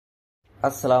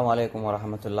Assalamu alaikum wa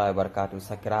rahmatullahi wa barakatuh.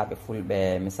 Sakiraaɓe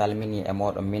fulɓe mi salmini e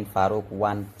moɗon min Farouk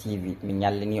One TV mi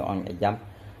ñallini on e jam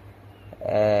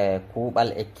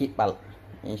kuuɓal e kiɓɓal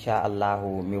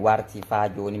inchallahu mi warti fa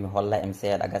joni mi holla en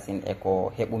seeɗa gasin e ko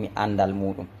heɓumi andal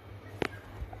muɗum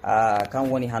kan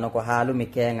woni hano ko haalumi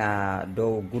keŋa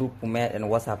dow groupe meɗen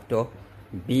WhatsApp to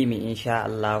bimi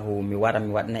inchallahu mi wara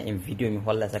mi waɗana en vidéo mi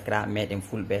holla sakiraaɓe meɗen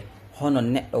fulɓe hono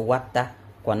neɗɗo watta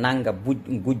ko nanga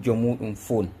gujjo muɗum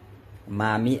fon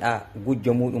ma mi'a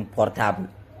gujjo muɗum portable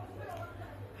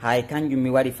hay kanjum mi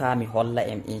wari fa mi holla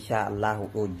en inchallahu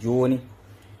ɗo joni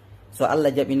so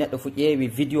Allah jaɓi neɗɗo fu ƴeewi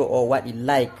vidéo o waɗi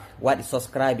like waɗi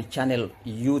subscribe channel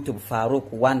YouTube Farouk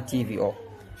One TV o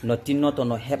no tinnoto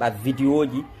no heɓa vidéo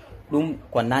ji ɗum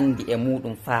ko nandi e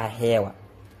muɗum fa heewa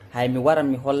hay mi waran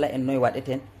mi holla en noye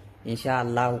waɗeten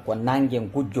inchallahu ko nangen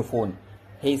gujjo fon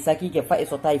hey sakike fayi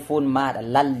so tawi fon maɗa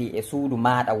lalli e suudu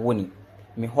maɗa woni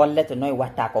mi hollete noye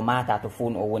watta ko mata to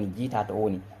fon o woni jiita to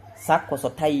woni sakko so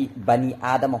tawi bani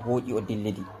adama hooƴi o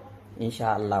dillidi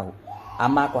inchallahu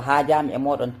amma ko haajami e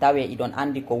moɗon tawe iɗon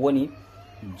andi ko woni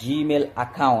gmail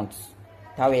account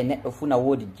tawe neɗɗo fu na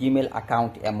woodi gmail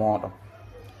account e moɗon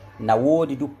na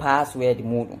woodi du password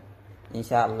muɗum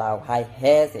inchallahu hay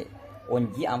heese on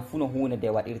ji'am fu no hunde nde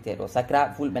waɗirte ɗo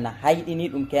sakiraɓe fulɓe na hayɗini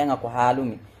ɗum kenga ko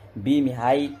haalumi mbimi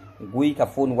hay guyka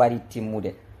fon wari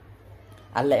timmude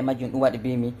Allah e majjum ɗum waɗi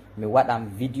bimi mi waɗam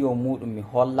vidéo muɗum mi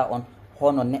holla on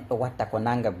hono neɗɗo watta ko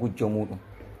nanga gujjo muɗum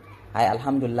hay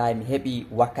alhamdulillah mi heɓi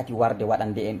wakkati warde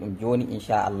waɗande en ɗum joni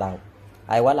inchallahu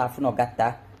hay wala fu no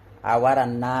gatta a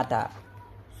waran naata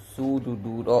suudu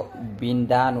duɗo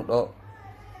bindanu ɗo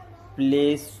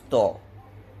Play Store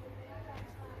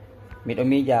miɗo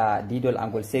miija didol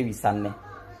angol sewi sanne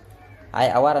hay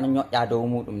a waran ñoƴƴa dow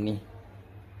muɗum ni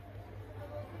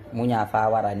muña fa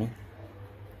wara ni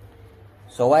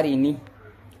so wari ni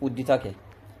udditoke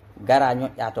gara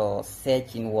ñoƴƴa to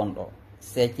searching wonɗo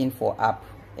searching for app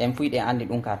en fu ɗen andi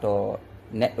ɗum ka to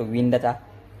neɗɗo windata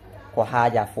ko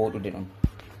haaja foɗude ɗum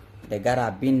de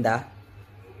gara binda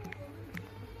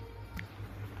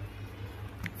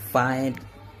find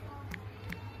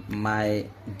my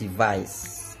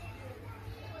device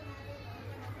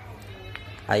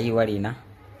ayi wari na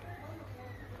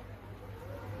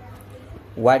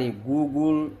wari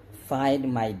Google find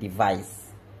my device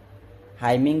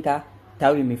hay minka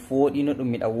tawi mi foɗino ɗum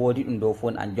miɗa woodi ɗum dow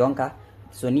phone an jonka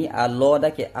so ni a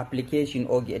loodake application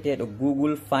o gueteɗo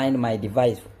Google find my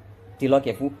device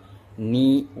tiloke fu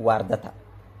ni wardata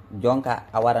jonka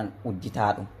a waran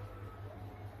uddita ɗum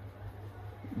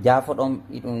jafo ɗon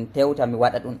iɗum tewta mi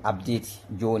waɗa ɗum update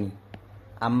joni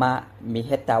amma mi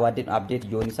hetta wadde ɗum update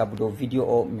joni sabu dow vidéo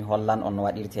o mi hollan on no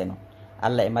waɗirte no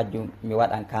Allah e majjum mi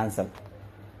waɗan cancel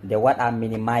nde waɗa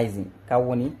minimizing kan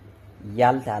woni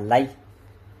yalta lay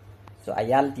so a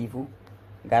yalti fu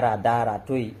gara dara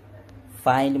toyi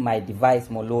find my device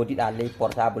mo loodiɗa ley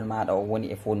portable maɗa o woni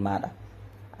e phone maɗa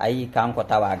ayi kanko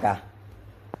tawa ga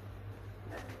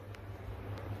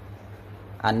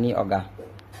anni o ga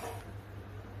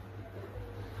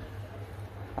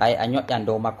ay a ñoƴƴan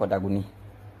dow makko dagu ni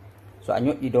so a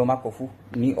ñoƴƴi dow makko fu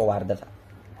ni o wardata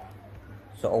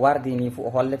so o wardi ni fu o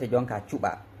hollete jonka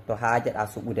cuɓa to haajeɗa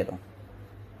suɓude ɗon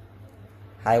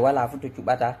hay wala fu to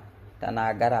cuɓata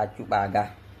tana gara cuɓa ga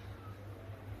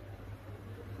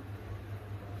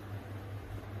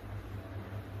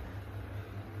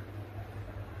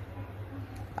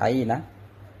ayina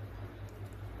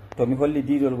to mi holli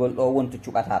didol gol ɗo won to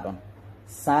cuɓata ɗon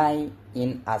sign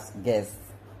in as guest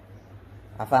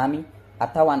a faami a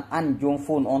tawan an jon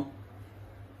phone on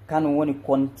kanum woni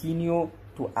continue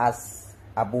to as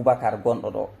Aboubacar gonɗo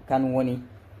ɗo kanum woni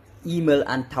email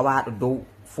an tawaɗo dow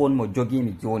phone mo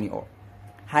jogimi joni o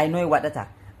hay noye waɗata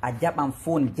a jaɓan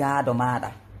phone jaado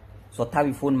maɗa so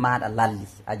tawi phone maɗa lalli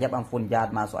a jaɓan phone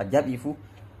jaado ma so a jaɓi fu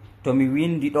to mi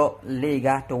windi ɗo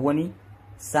leyga to woni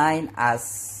sign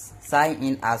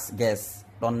in as guest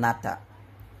ɗon natta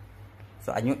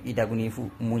so a ñoƴƴi daguni fu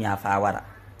muña fa wara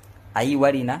ayi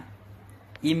warina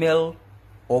email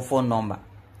o phone number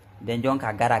nden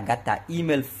jonka gara gatta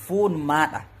email phone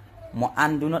maɗa mo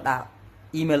andunoɗa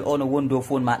email o no woni dow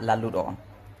phone maɗa lalluɗo on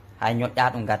hay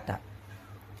ñoƴƴa ɗum gatta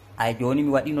ay joni mi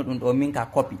waɗino ɗum ɗo min ka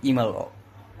copy email o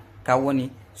kan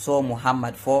woni so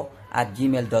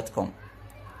muhammad4@gmail.com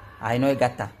hay noye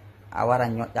gatta a wara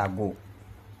ñoƴƴa goo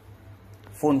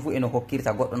phone fu eno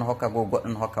hokkirta goɗɗo no hokka goo goɗɗo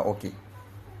no hokka ok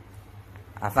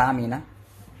a famina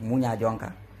muña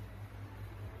jonka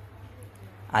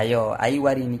ayo ayi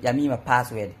wari ni ƴamima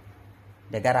password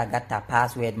de gara gatta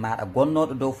password maɗa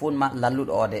gonnoɗo dow phone ma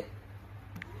lalluɗo o de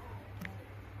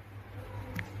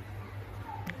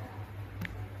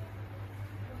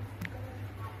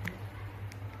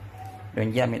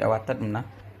ɗon jiya miɗa watta ɗum na.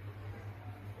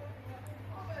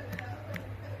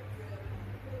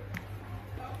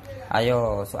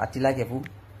 Ayo so a tilake fu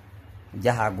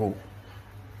jaha go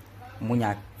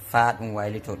muña fa ɗum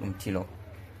waylito ɗum tilo.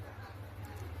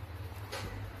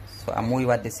 So a muyi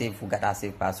wadde save fu gaɗa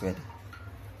save password.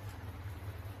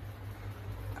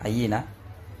 Ayina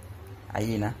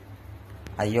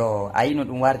ayo ayino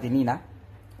ɗum wardi ni na.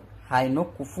 Hay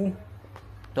nokku fu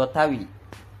to tawi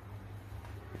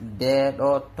de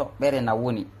ɗo toɓɓere na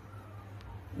woni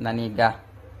nani ga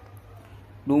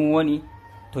ɗum woni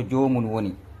to jomum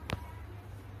woni.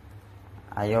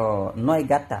 Ayo noy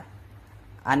gatta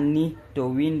anni to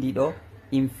windi ɗo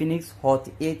Infinix Hot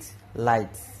 8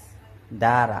 Lite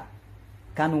dara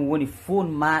kanum woni phone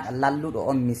maɗa lalluɗo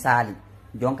on misali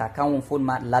jonka kan won phone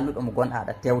maɗa lalluɗo mo gonɗa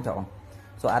aɗa tewta on.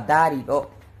 So a daari ɗo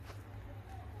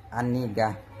anni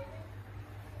ga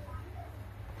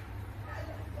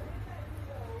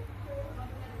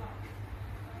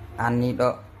anni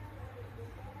ɗo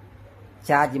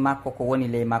caji makko ko woni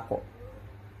ley makko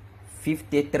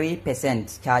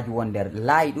 53% caji won nder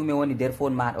laayi ɗume woni nder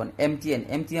phone maɗa on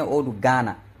MTN odu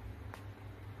Ghana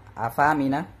a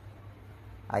famina.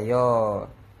 Ayo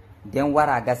den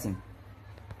wara gasin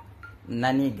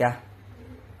nani ga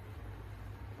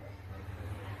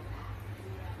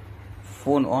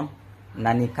phone on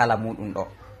nani kala muɗum ɗo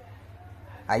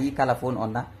ayi kala phone on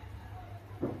na.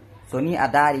 So ni a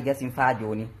daari gasin fa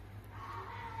joni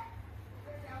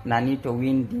nani to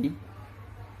windi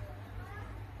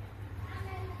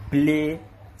play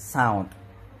sound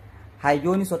hay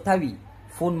joni so tawi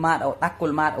phone maɗa o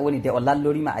ɗakkol maɗa woni de o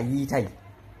lallorima a yiitay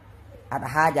aɗa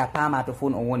haaja pama to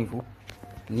phone on woni fu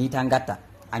ni tan gatta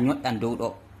a ñoƴƴan dow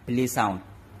ɗo play sound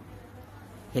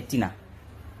hettina.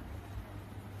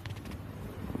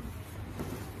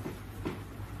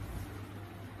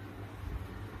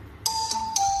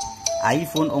 Ayi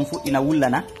phone on fuɗɗina wulla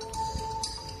na.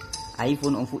 Ayi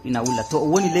phone on fuɗɗina wulla to o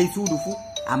woni ley suudu fu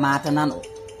a matanan o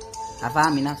a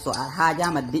famina. So a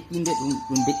haajama deƴƴinde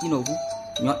ɗum deƴƴino fu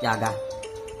ñoƴƴa ga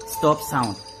stop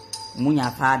sound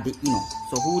muña fa deƴƴino.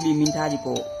 So huuli mintaji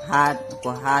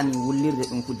ko hani wullirde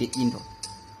ɗum fu deƴƴinto.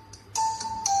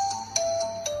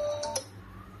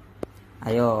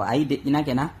 Ayo ayi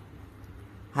deƴƴinake na.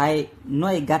 Hay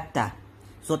noye gatta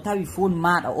so tawi phone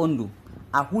maɗa on du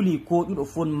a huli koƴuɗo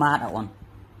phone maɗa on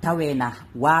tawena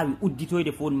wawi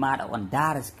udditoyde phone maɗa on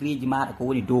dara screen maɗa ko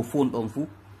woni dow phone ɗon fu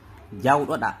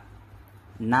jawɗoɗa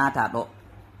naata ɗo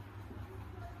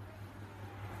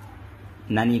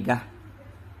nani ga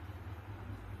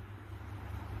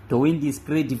to windi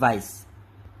screen device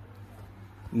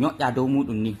ñoƴƴa dow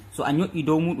muɗum ni. So a ñoƴƴi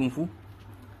dow muɗum fu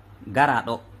gara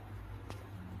ɗo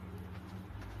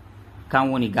kan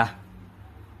woni ga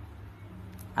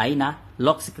ayina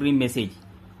lock screen message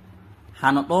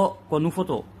hano ɗo ko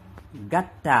nufoto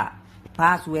gatta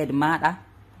password maɗa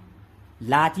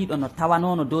laatiɗo no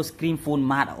tawanono dow screen phone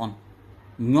maɗa on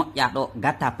ñoƴƴa ɗo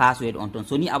gatta password on ton.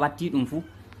 So ni a watti ɗum fu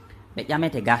ɓe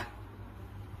ƴamete ga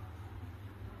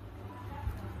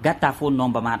gatta phone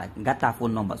number maɗa gatta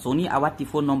phone number. So ni a watti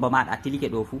phone number maɗa a tilike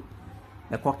ɗo fu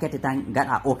ɓe kokkete tan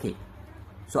gaɗa ok.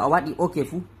 So a waɗi ok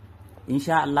fu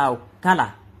inchallahu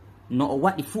kala no o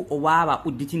waɗi fu o wawa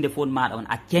udditinde phone maɗa on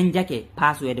a cenjake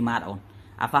password maɗa on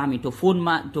a fami. To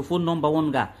phone number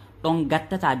wonga ɗon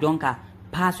gattata jonka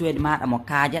password maɗa mo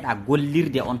kajaɗa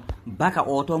gollirde on baka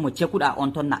o to mo cekuɗa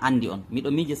on ton na andi on. Miɗo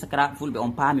miji sakra fulɓe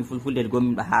on paami fulfulde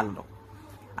gommiɗo haala ɗo.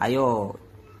 Ayo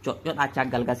coƴƴoɗa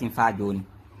caggal gasin fa joni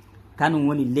kanum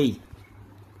woni ley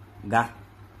ga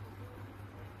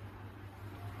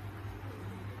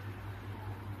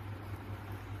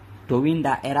to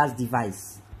winda erase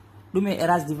device. ɗume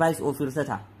erase device o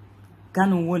firsata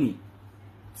kanum woni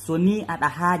so ni aɗa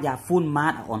haaja phone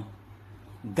maɗa on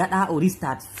gaɗa o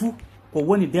restart fu ko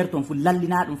woni nder ton fu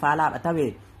lallina ɗum fa laaɓa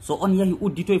tawe so on yahi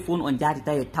udditoye phone on jaati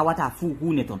tawe tawata fu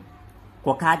hunde ton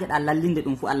ko kajeɗa lallinde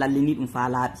ɗum fu a lallini ɗum fa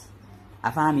laaɓi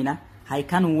a famina. Hay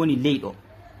kanum woni leyɗo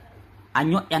a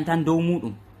ñoƴƴan tan dow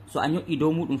muɗum. So a ñoƴƴi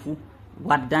dow muɗum fu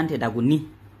waddante dagu ni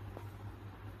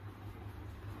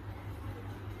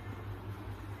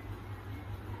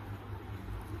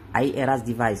ayi erase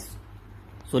device.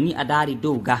 So ni a daari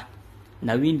dow ga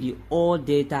na windi all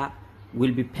data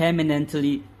will be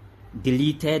permanently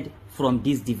deleted from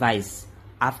this device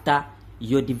after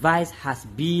your device has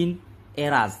been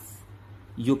erased.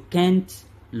 You can't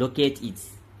locate it.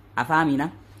 A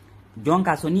famina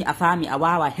jonka so ni a fami a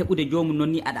wawa heɓude jomum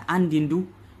non ni aɗa andi ndu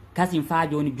kasin fa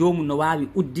joni jomum no wawi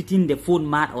udditinde phone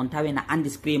maɗa on tawe na andi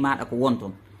screen maɗa ko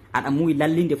wonton aɗa muyi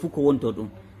lallinde fu ko wonto ɗum.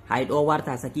 Hay ɗo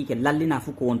warta sakike lallina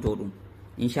fu ko wonto ɗum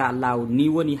inchallahu. Ni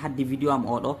woni haddi vidéo am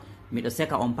oɗo miɗo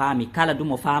seka on paami kala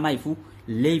dumo famay fu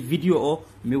ley video o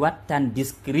mi wattan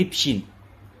description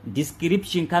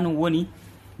kanum woni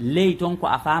ley ton ko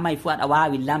a famay fu aɗa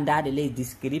wawi lamdade ley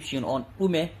description on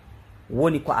ɗume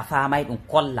woni ko a famay ɗum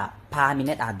kolla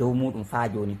paamineɗa dow muɗum fa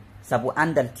joni sabu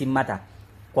andal timmata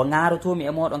ko ngarotomi e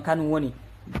moɗon kanum woni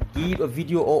giiɗo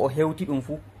video o hewti ɗum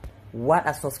fu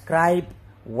waɗa subscribe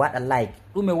waɗa like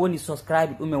ɗume woni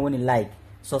subscribe ɗume woni like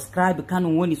subscribe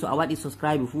kanum woni so a waɗi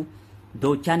subscribe fu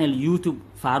dow channel YouTube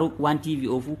Farouk One TV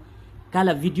o fu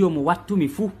kala video mo wattumi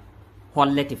fu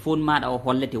hollete phone maɗa o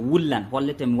hollete wullan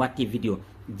hollete mi watti video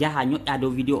jaha ñoƴƴa dow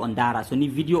video on dara so ni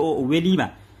video o welima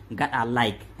gaɗa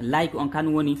like on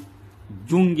kanum woni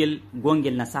jungel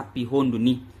gongel na sappi hondu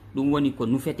ni ɗum woni ko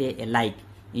nufete e like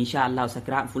inchallahu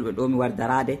sakiraɓe fulɓe ɗo mi war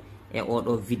darade e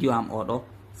oɗo video am oɗo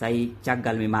sayi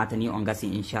caggal mi matani on gasi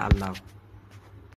inchallahu